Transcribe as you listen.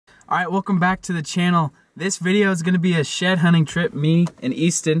Alright, welcome back to the channel. This video is going to be a shed hunting trip. Me and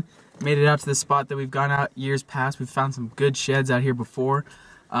Easton made it out to the spot that we've gone out years past. We've found some good sheds out here before.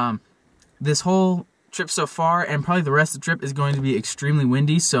 This whole trip so far, and probably the rest of the trip, is going to be extremely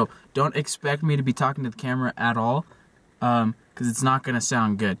windy, so don't expect me to be talking to the camera at all, because it's not going to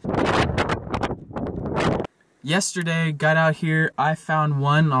sound good. Yesterday, got out here, I found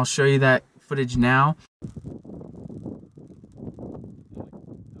one. I'll show you that footage now.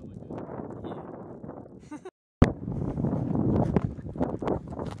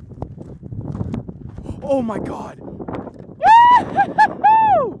 Oh my God!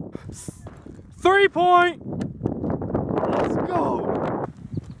 3-point! Let's go!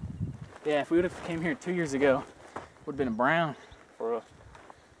 Yeah, if we would have came here 2 years ago, would have been a brown. For real.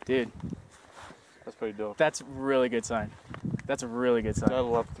 Dude. That's pretty dope. That's a really good sign. That's a really good sign. I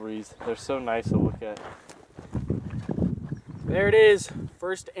love threes. They're so nice to look at. There it is.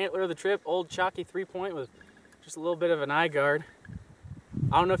 First antler of the trip. Old chalky 3-point with just a little bit of an eye guard.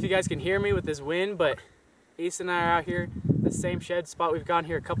 I don't know if you guys can hear me with this wind, but Ace and I are out here, the same shed spot. We've gone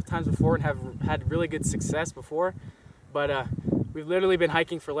here a couple times before and have had really good success before. But we've literally been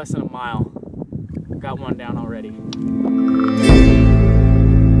hiking for less than a mile. Got one down already.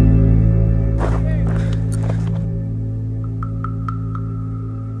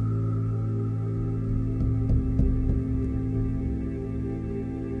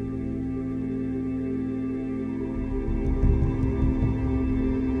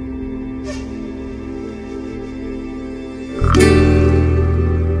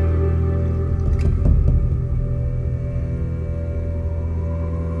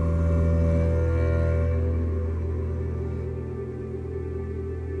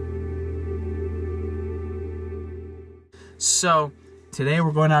 So today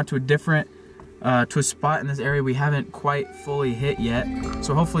we're going out to a spot in this area we haven't quite fully hit yet.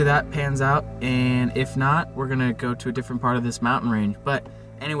 So hopefully that pans out, and if not, we're gonna go to a different part of this mountain range. But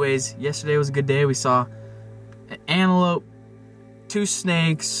anyways, yesterday was a good day. We saw an antelope, 2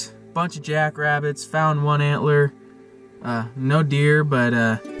 snakes, bunch of jackrabbits, found 1 antler, no deer, but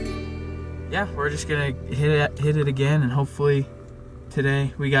yeah, we're just gonna hit it again, and hopefully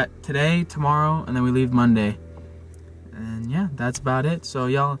today, we got today, tomorrow, and then we leave Monday. And yeah, that's about it. So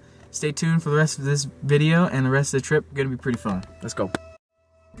y'all stay tuned for the rest of this video, and the rest of the trip gonna be pretty fun. Let's go.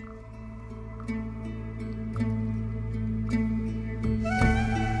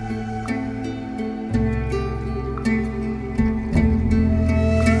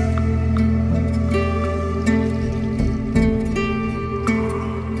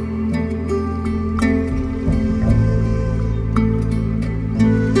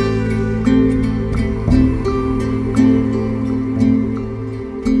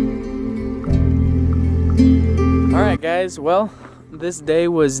 Guys, well, this day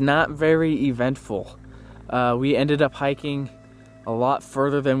was not very eventful. We ended up hiking a lot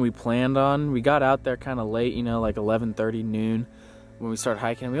further than we planned on. We got out there kind of late, you know, like 11:30, noon when we started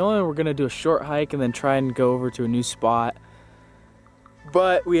hiking. We only were gonna do a short hike and then try and go over to a new spot,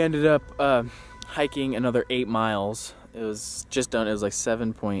 but we ended up hiking another 8 miles. It was just done. It was like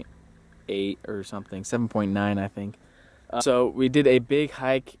 7.8 or something, 7.9 I think. So we did a big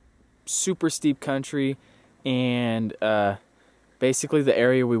hike, super steep country. And basically the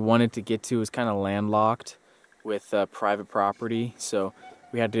area we wanted to get to was kind of landlocked with private property, so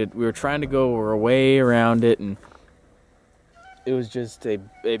we were trying to go our way around it, and it was just a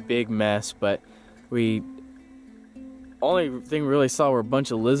big mess. But only thing we really saw were a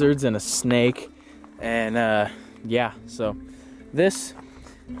bunch of lizards and a snake, and yeah, so this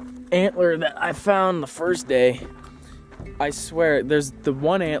antler that I found the first day, I swear there's the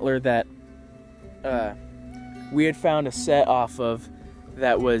one antler that we had found a set off of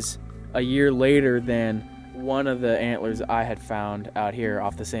that was a year later than one of the antlers I had found out here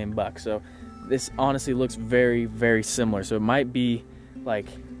off the same buck. So this honestly looks very, very similar. So it might be the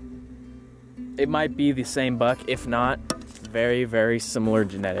same buck, if not very, very similar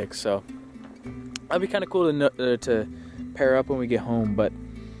genetics. So that'd be kind of cool to pair up when we get home. But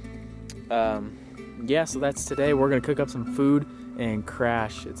yeah, so that's today. We're gonna cook up some food and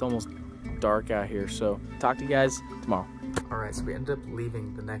crash. It's almost dark out here, so talk to you guys tomorrow. All right, so we ended up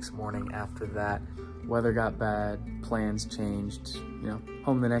leaving the next morning after that. Weather got bad, plans changed, you know,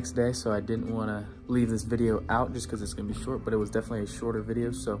 home the next day, so I didn't want to leave this video out just because it's gonna be short, but it was definitely a shorter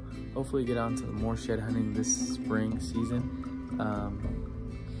video. So hopefully get on to more shed hunting this spring season,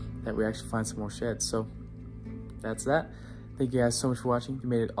 that we actually find some more sheds. So that's that. Thank you guys so much for watching. If you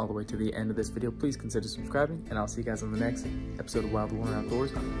made it all the way to the end of this video, please consider subscribing, and I'll see you guys on the next episode of Wild Warner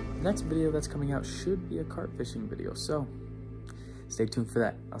Outdoors. The next video that's coming out should be a carp fishing video, so stay tuned for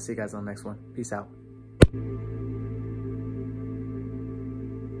that. I'll see you guys on the next one. Peace out.